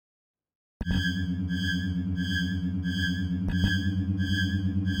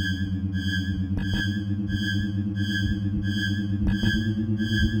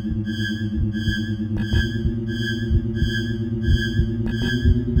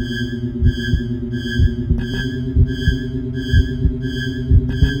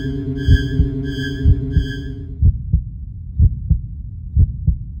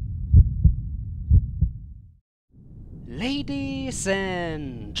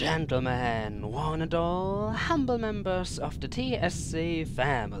Gentlemen, one and all, humble members of the TSC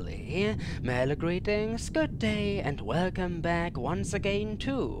family, mele greetings, good day, and welcome back once again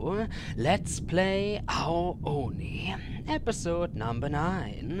to Let's Play Ao Oni, episode number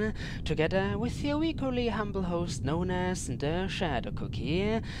 9, together with your equally humble host known as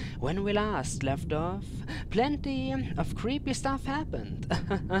TheShadowCookie. When we last left off, plenty of creepy stuff happened.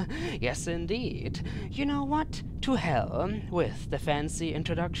 Yes, indeed. You know what? To hell with the fancy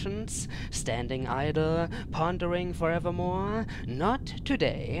introductions, standing idle, pondering forevermore. Not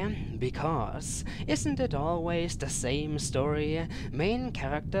today, because isn't it always the same story? Main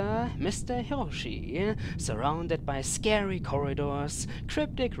character, Mr. Hiroshi, surrounded by scary corridors,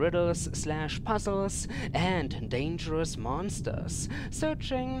 cryptic riddles / puzzles, and dangerous monsters,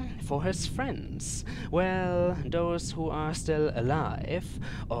 searching for his friends. Well, those who are still alive.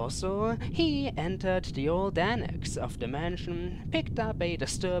 Also, he entered the old annex of the mansion, picked up a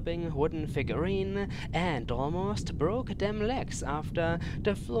disturbing wooden figurine, and almost broke them legs after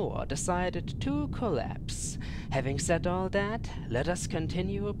the floor decided to collapse. Having said all that, let us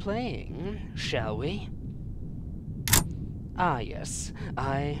continue playing, shall we? Ah yes,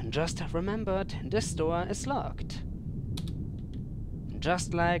 I just remembered this door is locked.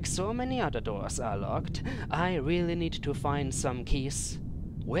 Just like so many other doors are locked, I really need to find some keys.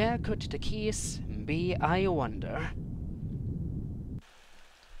 Where could the keys be, I wonder?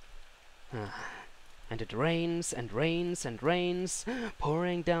 And it rains and rains and rains,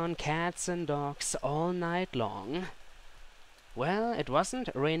 pouring down cats and dogs all night long. Well, it wasn't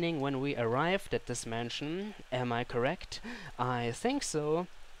raining when we arrived at this mansion, am I correct? I think so.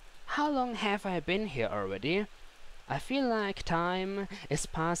 How long have I been here already? I feel like time is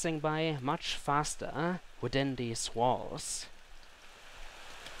passing by much faster within these walls.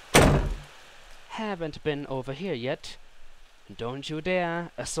 Haven't been over here yet. Don't you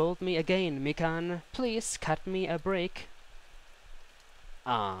dare assault me again, Mikan. Please cut me a break.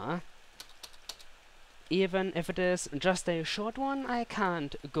 Ah. Even if it is just a short one, I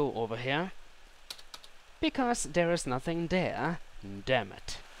can't go over here. Because there is nothing there. Damn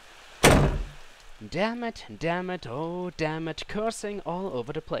it. Damn it, damn it, oh damn it, cursing all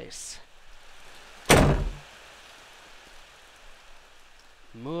over the place.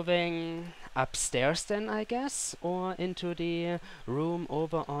 Moving upstairs then, I guess, or into the room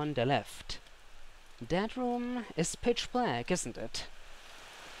over on the left. That room is pitch black, isn't it?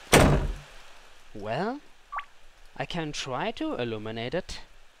 Well, I can try to illuminate it.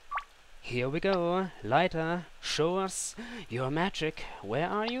 Here we go. Lighter, show us your magic. Where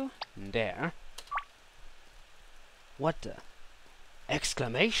are you? There. What the?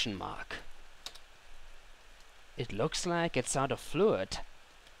 Exclamation mark. It looks like it's out of fluid.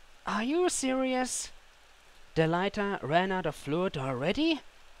 Are you serious? The lighter ran out of fluid already?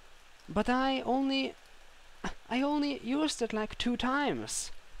 But I only used it like 2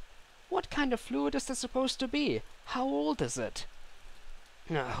 times. What kind of fluid is this supposed to be? How old is it?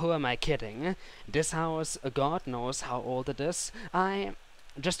 Who am I kidding? This house, God knows how old it is. I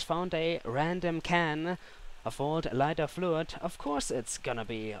just found a random can of old lighter fluid. Of course it's gonna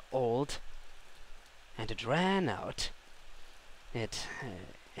be old. And it ran out. It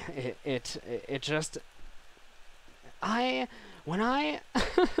just... when I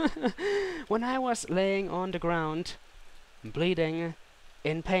was laying on the ground, bleeding,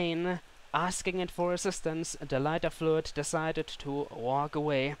 in pain, asking it for assistance, the lighter fluid decided to walk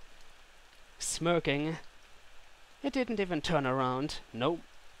away. Smirking. It didn't even turn around. Nope.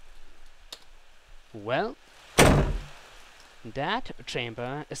 Well, that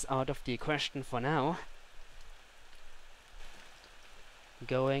chamber is out of the question for now.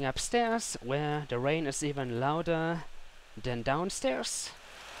 Going upstairs, where the rain is even louder than downstairs.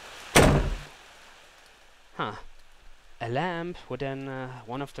 Huh. A lamp within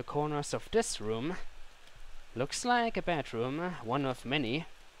one of the corners of this room. Looks like a bedroom, one of many.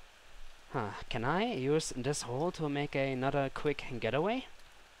 Huh. Can I use this hole to make another quick getaway?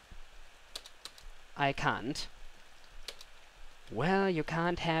 I can't. Well, you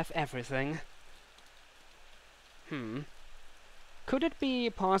can't have everything. Could it be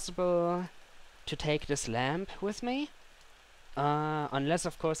possible to take this lamp with me? Unless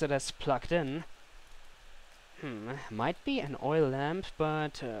of course it is plugged in. Might be an oil lamp,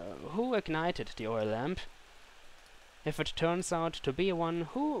 but who ignited the oil lamp? If it turns out to be one,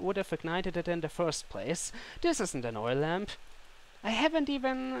 who would have ignited it in the first place? This isn't an oil lamp. I haven't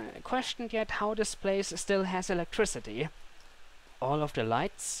even questioned yet how this place still has electricity. All of the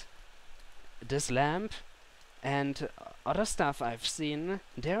lights, this lamp, and other stuff I've seen,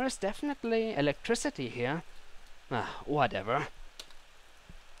 there is definitely electricity here. Whatever.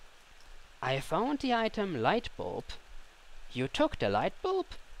 I found the item light bulb. You took the light bulb?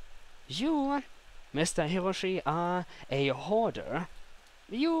 You, Mr. Hiroshi, are a hoarder.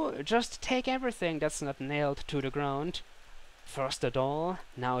 You just take everything that's not nailed to the ground. First a doll,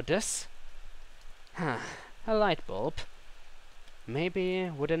 now this. Huh, a light bulb. Maybe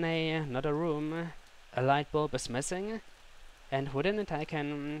within another room a light bulb is missing, and within it I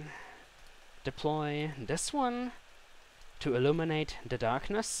can deploy this one to illuminate the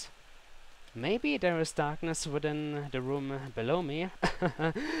darkness. Maybe there is darkness within the room below me.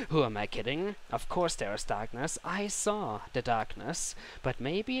 Who am I kidding? Of course there is darkness. I saw the darkness. But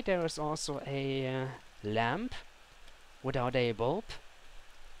maybe there is also a lamp without a bulb.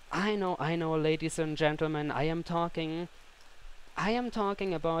 I know, ladies and gentlemen, I am talking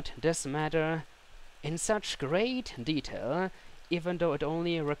about this matter in such great detail, even though it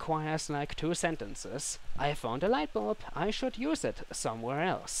only requires like 2 sentences. I found a light bulb, I should use it somewhere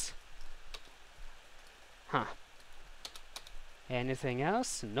else. Huh. Anything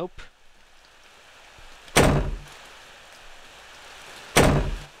else? Nope.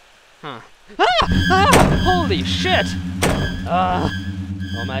 Huh. Holy shit!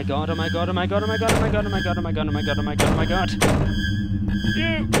 Oh my god, oh my god, oh my god, oh my god, oh my god, oh my god, oh my god, oh my god, oh my god, oh my god.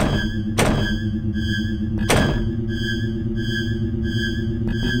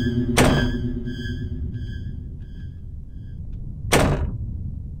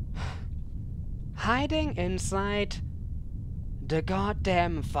 Hiding inside the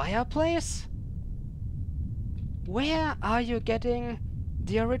goddamn fireplace? Where are you getting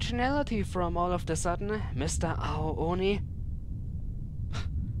the originality from all of a sudden, Mr. Ao Oni?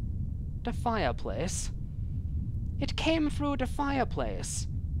 The fireplace. It came through the fireplace.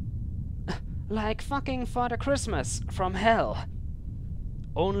 Like fucking Father Christmas from hell.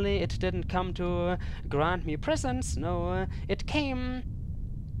 Only it didn't come to grant me presents, no, it came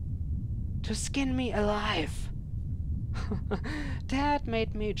to skin me alive. That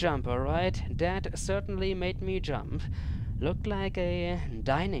made me jump, alright? That certainly made me jump. Looked like a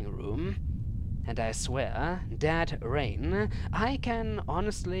dining room. And I swear, that rain, I can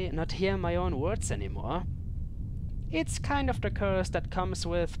honestly not hear my own words anymore. It's kind of the curse that comes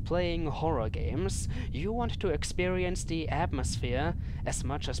with playing horror games. You want to experience the atmosphere as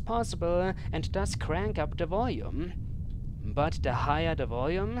much as possible and thus crank up the volume. But the higher the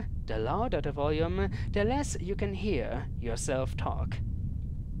volume, the louder the volume, the less you can hear yourself talk.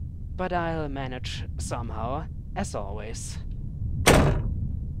 But I'll manage somehow, as always.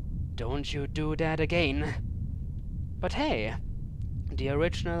 Don't you do that again. But hey, the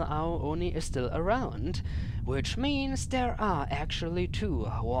original Ao Oni is still around, which means there are actually 2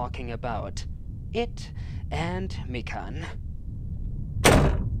 walking about. It and Mikan.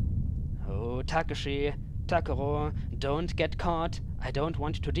 Oh, Takeshi, Takuro, don't get caught. I don't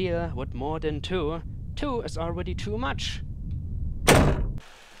want to deal with more than 2. 2 is already too much.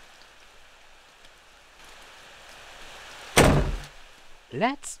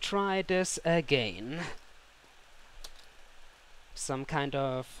 Let's try this again. Some kind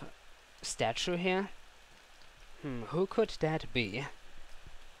of statue here? Who could that be?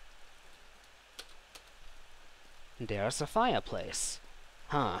 There's a fireplace.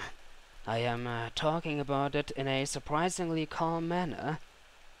 Huh. I am talking about it in a surprisingly calm manner.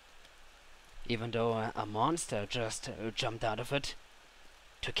 Even though a monster just jumped out of it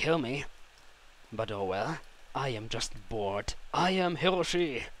to kill me. But oh well. I am just bored. I am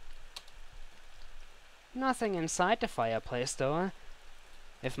Hiroshi. Nothing inside the fireplace though.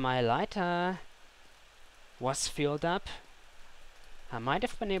 If my lighter was filled up, I might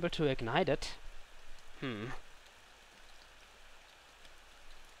have been able to ignite it.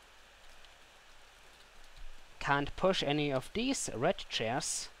 Can't push any of these red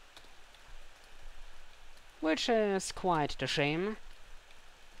chairs, which is quite the shame.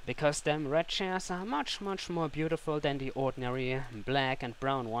 Because them red chairs are much more beautiful than the ordinary black and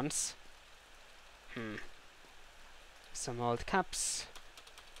brown ones. Some old cups.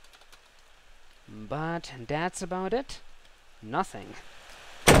 But that's about it. Nothing.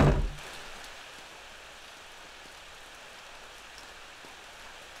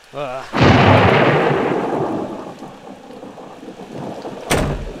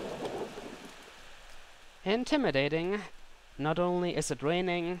 Intimidating. Not only is it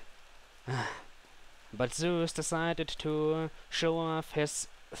raining, but Zeus decided to show off his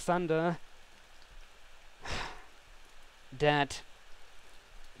thunder. That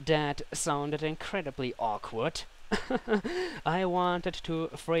sounded incredibly awkward. I wanted to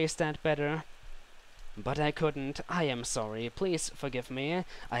phrase that better. But I couldn't. I am sorry. Please forgive me.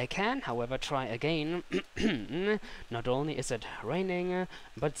 I can, however, try again. Not only is it raining,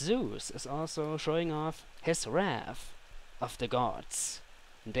 but Zeus is also showing off his wrath of the gods.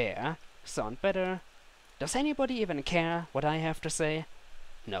 There. Sound better? Does anybody even care what I have to say?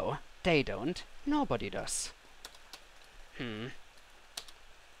 No, they don't. Nobody does.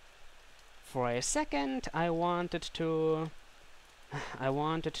 For a second, I wanted to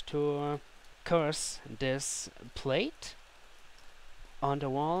curse this plate on the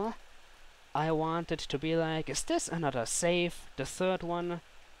wall. I wanted to be like, is this another save? The third one?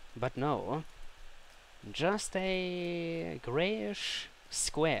 But no. Just a grayish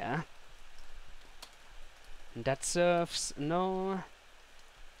square that serves no...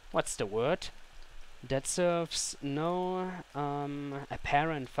 what's the word? That serves no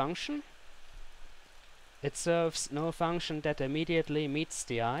apparent function. It serves no function that immediately meets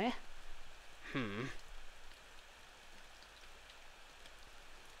the eye.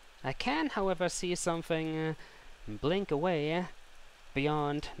 I can, however, see something blink away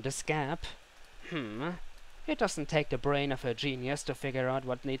beyond this gap. It doesn't take the brain of a genius to figure out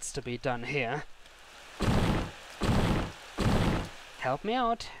what needs to be done here. Help me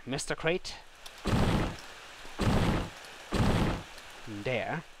out, Mr. Crate.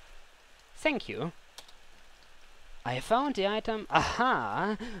 There. Thank you. I found the item.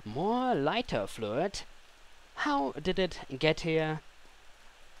 Aha! More lighter fluid. How did it get here?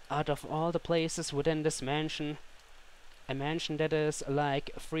 Out of all the places within this mansion, a mansion that is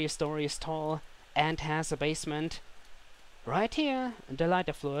like 3 stories tall and has a basement. Right here, the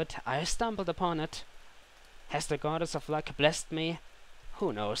lighter fluid. I stumbled upon it. Has the goddess of luck blessed me?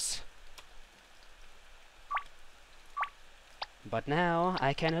 Who knows? But now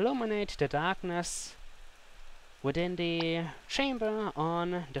I can illuminate the darkness within the chamber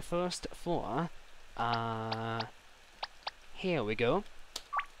on the 1st floor. Here we go.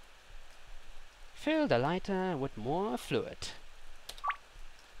 Fill the lighter with more fluid.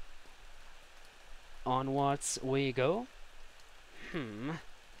 Onwards we go.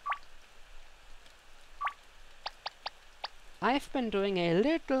 I've been doing a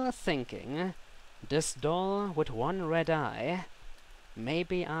little thinking. This doll with 1 red eye.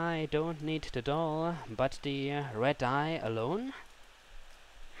 Maybe I don't need the doll, but the red eye alone?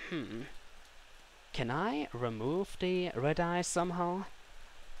 Can I remove the red eye somehow?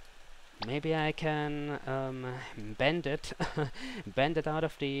 Maybe I can bend it bend it out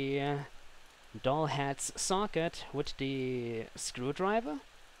of the doll head's socket with the screwdriver?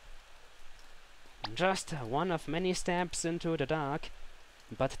 Just one of many steps into the dark,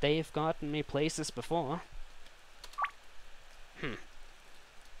 but they've gotten me places before.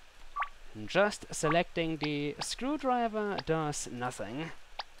 Just selecting the screwdriver does nothing.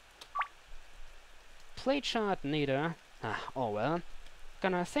 Plate shot neither. Oh well.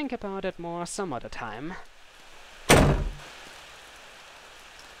 Gonna think about it more some other time.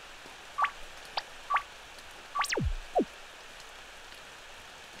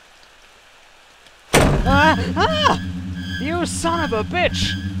 You son of a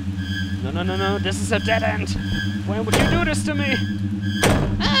bitch! No, this is a dead end! Why would you do this to me?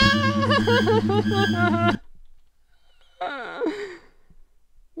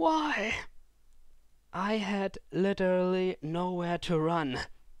 Why? I had literally nowhere to run.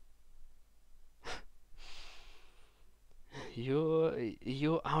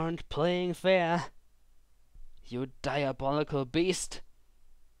 You aren't playing fair. You diabolical beast.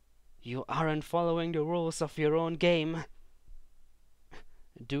 You aren't following the rules of your own game.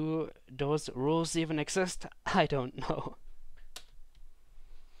 Do those rules even exist? I don't know.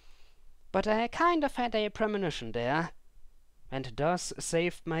 But I kind of had a premonition there, and thus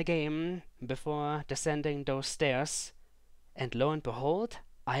saved my game before descending those stairs. And lo and behold,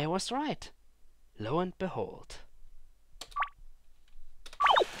 I was right. Lo and behold.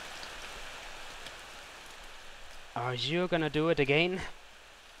 Are you gonna do it again?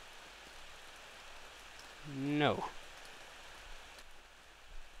 No.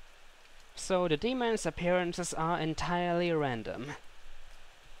 So the demon's appearances are entirely random.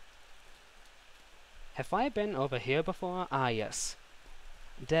 Have I been over here before? Ah, yes.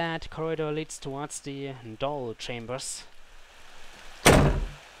 That corridor leads towards the doll chambers.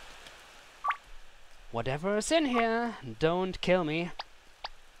 Whatever is in here, don't kill me.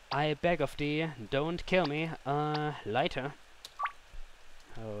 I beg of thee, don't kill me. Lighter.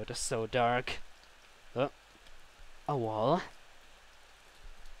 Oh, it is so dark. A wall.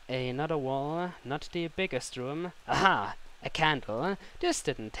 Another wall, not the biggest room. Aha! A candle. This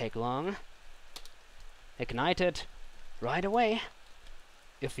didn't take long. Ignite it right away,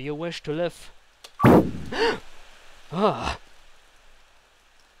 if you wish to live. Ah,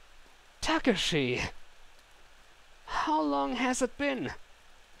 Takeshi! How long has it been?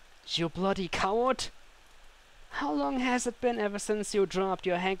 You bloody coward! How long has it been ever since you dropped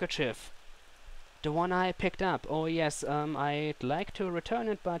your handkerchief? The one I picked up. Oh yes, I'd like to return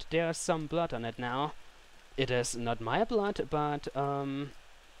it, but there's some blood on it now. It is not my blood, but,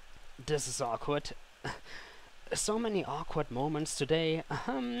 this is awkward. So many awkward moments today.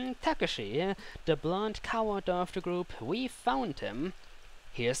 Takeshi, the blonde coward of the group, we found him.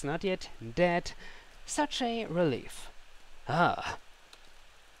 He is not yet dead. Such a relief. Ah.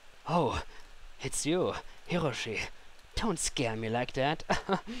 Oh, it's you, Hiroshi. Don't scare me like that.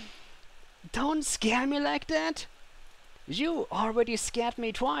 Don't scare me like that! You already scared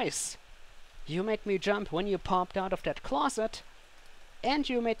me twice. You made me jump when you popped out of that closet. And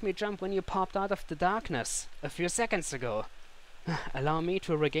you made me jump when you popped out of the darkness a few seconds ago. Allow me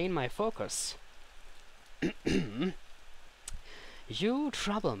to regain my focus. You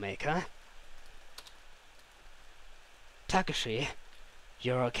troublemaker. Takeshi,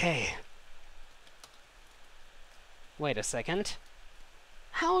 you're okay. Wait a second.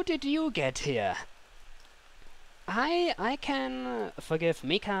 How did you get here? I can forgive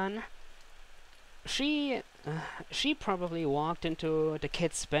Mikan. She probably walked into the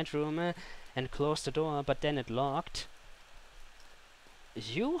kid's bedroom and closed the door, but then it locked.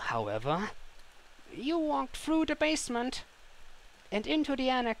 You, however, you walked through the basement and into the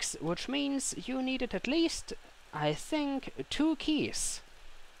annex, which means you needed at least, I think, 2 keys.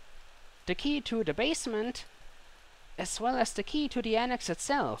 The key to the basement, as well as the key to the annex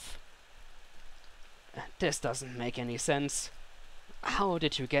itself. This doesn't make any sense. How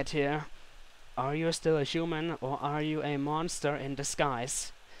did you get here? Are you still a human, or are you a monster in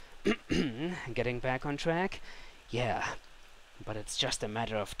disguise? Getting back on track? Yeah, but it's just a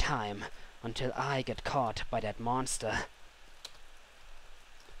matter of time until I get caught by that monster.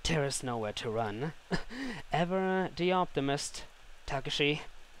 There is nowhere to run. Ever the optimist, Takeshi.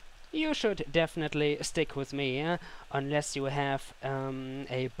 You should definitely stick with me, unless you have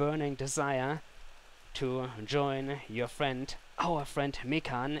a burning desire to join your friend, our friend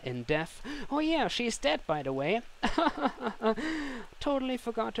Mikan, in death. Oh yeah, she's dead, by the way. Totally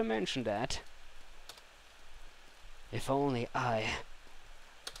forgot to mention that. If only I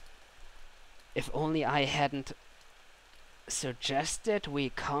hadn't suggested we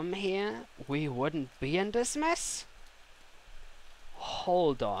come here, we wouldn't be in this mess?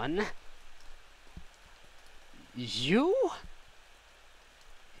 Hold on. You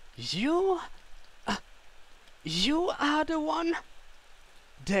are the one?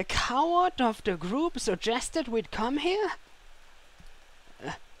 The coward of the group suggested we'd come here?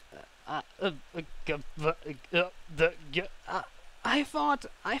 I thought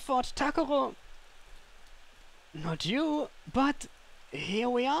Takuro... Not you, but here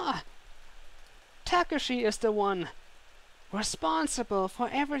we are. Takeshi is the one responsible for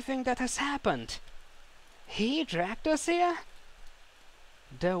everything that has happened. He dragged us here?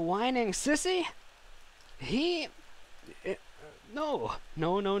 The whining sissy? He... No.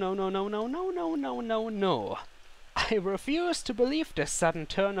 I refuse to believe this sudden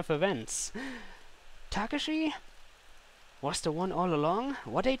turn of events. Takeshi was the one all along?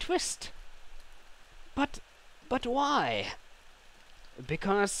 What a twist. But why?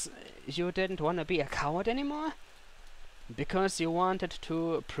 Because you didn't want to be a coward anymore? Because you wanted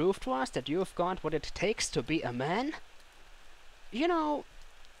to prove to us that you've got what it takes to be a man? You know,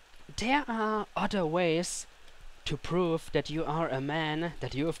 there are other ways to prove that you are a man,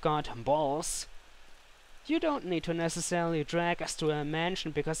 that you've got balls. You don't need to necessarily drag us to a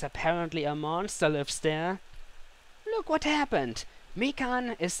mansion because apparently a monster lives there. Look what happened.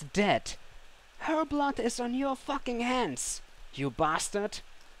 Mikan is dead. Her blood is on your fucking hands, you bastard.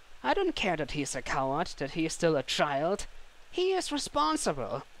 I don't care that he's a coward, that he's still a child. He is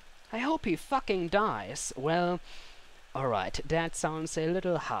responsible. I hope he fucking dies. Well, alright, that sounds a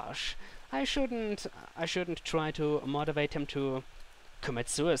little harsh. I shouldn't try to motivate him to commit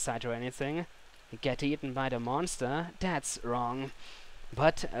suicide or anything. Get eaten by the monster, that's wrong.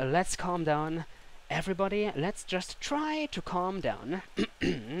 But let's calm down. Everybody, let's just try to calm down.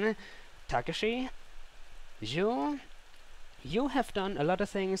 Takeshi, you have done a lot of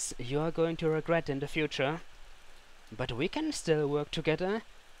things you are going to regret in the future. But we can still work together.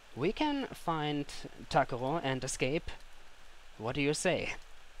 We can find Takuro and escape. What do you say?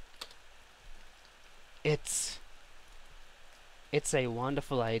 It's a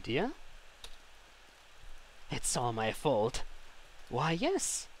wonderful idea. It's all my fault. Why,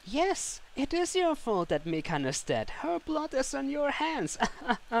 yes, yes, it is your fault that Mikan is dead. Her blood is on your hands.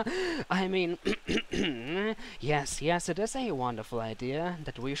 I mean, yes, yes, it is a wonderful idea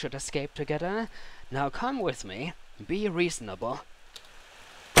that we should escape together. Now come with me. Be reasonable.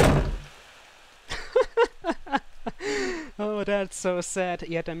 Oh, that's so sad,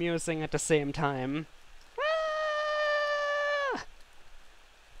 yet amusing at the same time. Ah!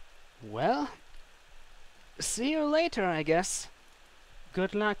 Well, see you later, I guess.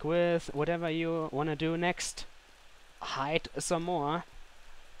 Good luck with whatever you wanna do next. Hide some more.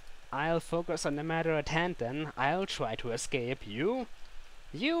 I'll focus on the matter at hand then. I'll try to escape. You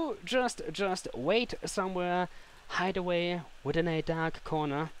just wait somewhere, hide away within a dark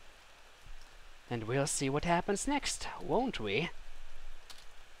corner. And we'll see what happens next, won't we?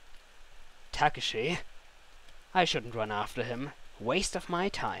 Takeshi. I shouldn't run after him. Waste of my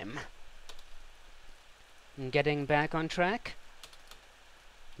time. Getting back on track?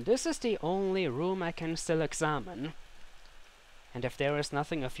 This is the only room I can still examine. And if there is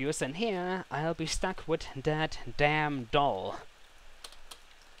nothing of use in here, I'll be stuck with that damn doll.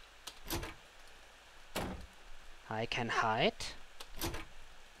 I can hide.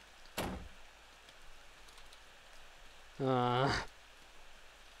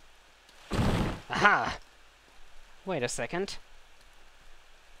 Aha! Wait a second.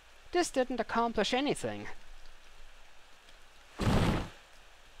 This didn't accomplish anything.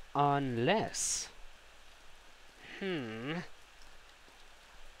 Unless...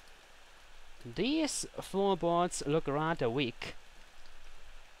 These floorboards look rather weak.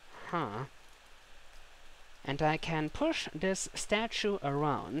 Huh. And I can push this statue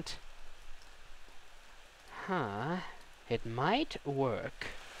around. Huh. It might work.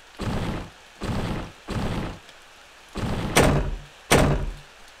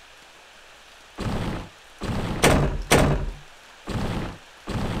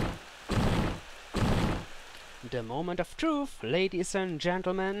 The moment of truth, ladies and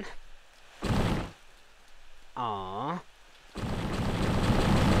gentlemen. Ah.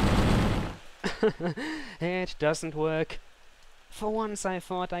 It doesn't work. For once I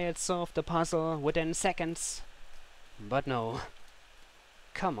thought I had solved the puzzle within seconds. But no.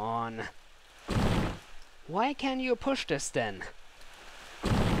 Come on. Why can't you push this then?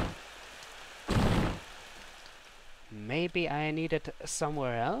 Maybe I need it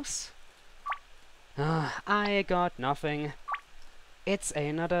somewhere else? I got nothing. It's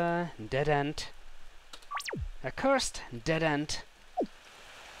another dead end. A cursed dead end.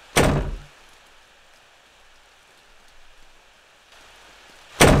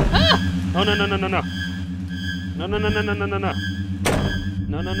 Ah! Oh no no no no no! No no no no no no no no!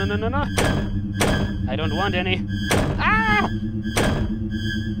 No no no no no no! I don't want any! Ah!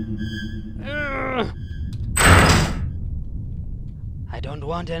 I don't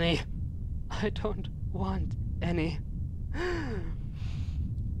want any! I don't want any.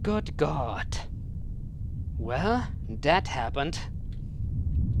 Good God. Well, that happened.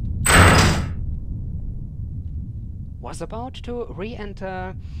 Was about to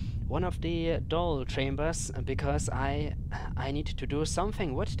re-enter one of the doll chambers because I need to do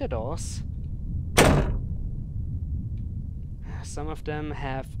something with the dolls. Some of them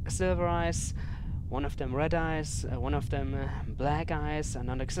have silver eyes, one of them red eyes, one of them black eyes and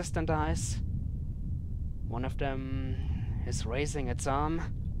non-existent eyes. One of them is raising its arm.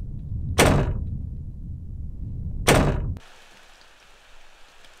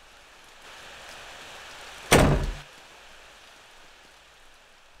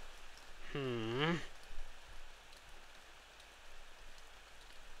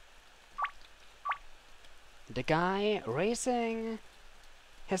 The guy raising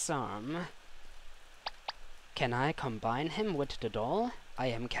his arm. Can I combine him with the doll I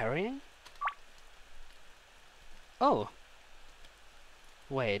am carrying? Oh.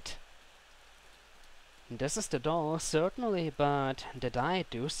 Wait. This is the doll, certainly, but did I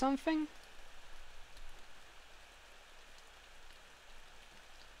do something?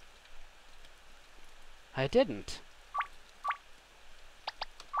 I didn't.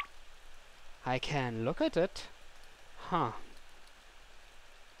 I can look at it. Huh.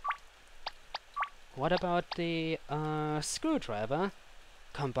 What about the screwdriver?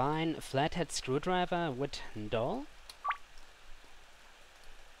 Combine flathead screwdriver with doll?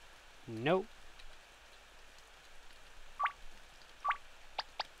 Nope.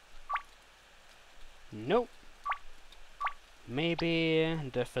 Nope. Maybe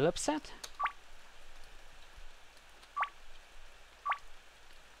the Phillips set?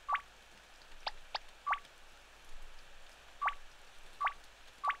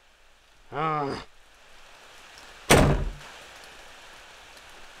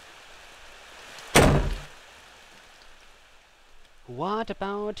 What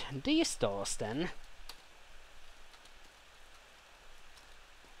about these dolls then?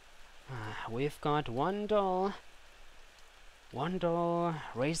 We've got one doll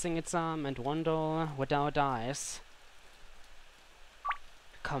raising its arm and one doll without eyes.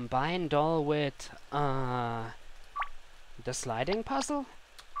 Combine doll with the sliding puzzle?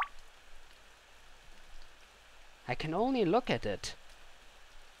 I can only look at it.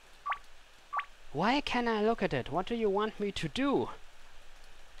 Why can I look at it? What do you want me to do?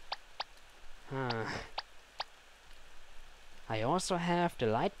 I also have the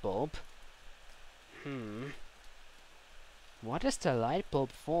light bulb. What is the light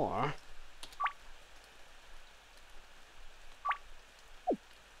bulb for?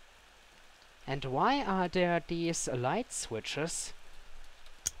 And why are there these light switches?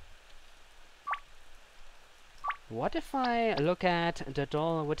 What if I look at the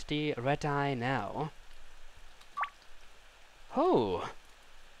doll with the red eye now? Oh!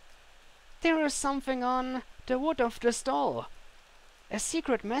 There is something on the wood of this doll! A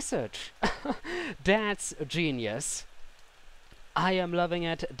secret message! That's genius! I am loving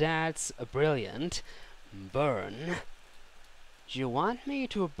it, that's brilliant. Burn. You want me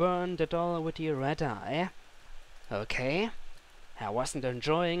to burn the doll with the red eye? Okay. I wasn't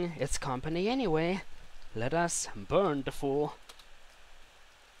enjoying its company anyway. Let us burn the fool.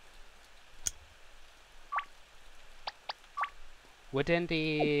 Within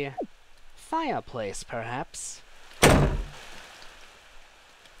the fireplace, perhaps. I'm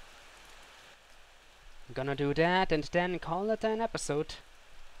gonna do that and then call it an episode.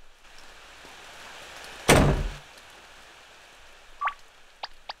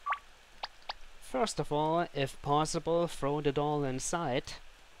 First of all, if possible, throw the doll inside.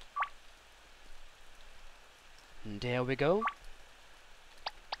 There we go.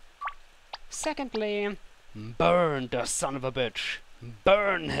 Secondly, burn the son of a bitch!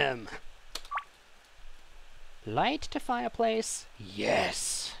 Burn him! Light the fireplace?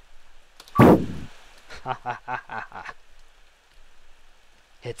 Yes! Ha ha ha ha ha!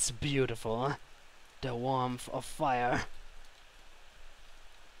 It's beautiful, the warmth of fire.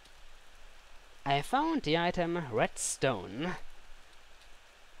 I found the item redstone.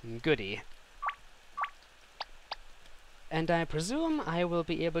 Goody. And I presume I will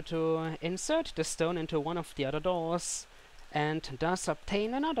be able to insert the stone into one of the other doors, and thus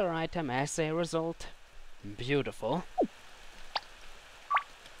obtain another item as a result. Beautiful.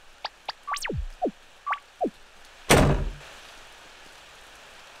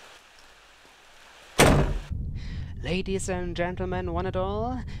 Ladies and gentlemen, one and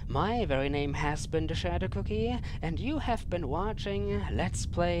all, my very name has been TheShadowCookie, and you have been watching Let's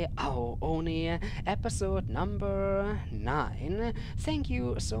Play Ao Oni, episode number 9. Thank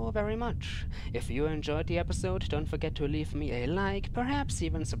you so very much. If you enjoyed the episode, don't forget to leave me a like, perhaps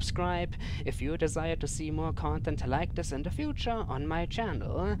even subscribe, if you desire to see more content like this in the future on my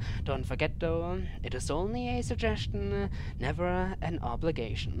channel. Don't forget though, it is only a suggestion, never an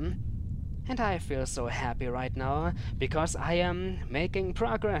obligation. And I feel so happy right now, because I am making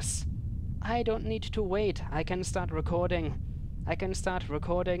progress. I don't need to wait, I can start recording. I can start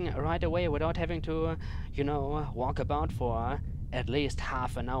recording right away without having to, you know, walk about for at least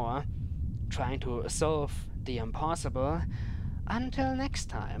half an hour, trying to solve the impossible. Until next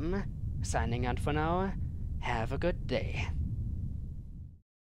time, signing out for now, have a good day.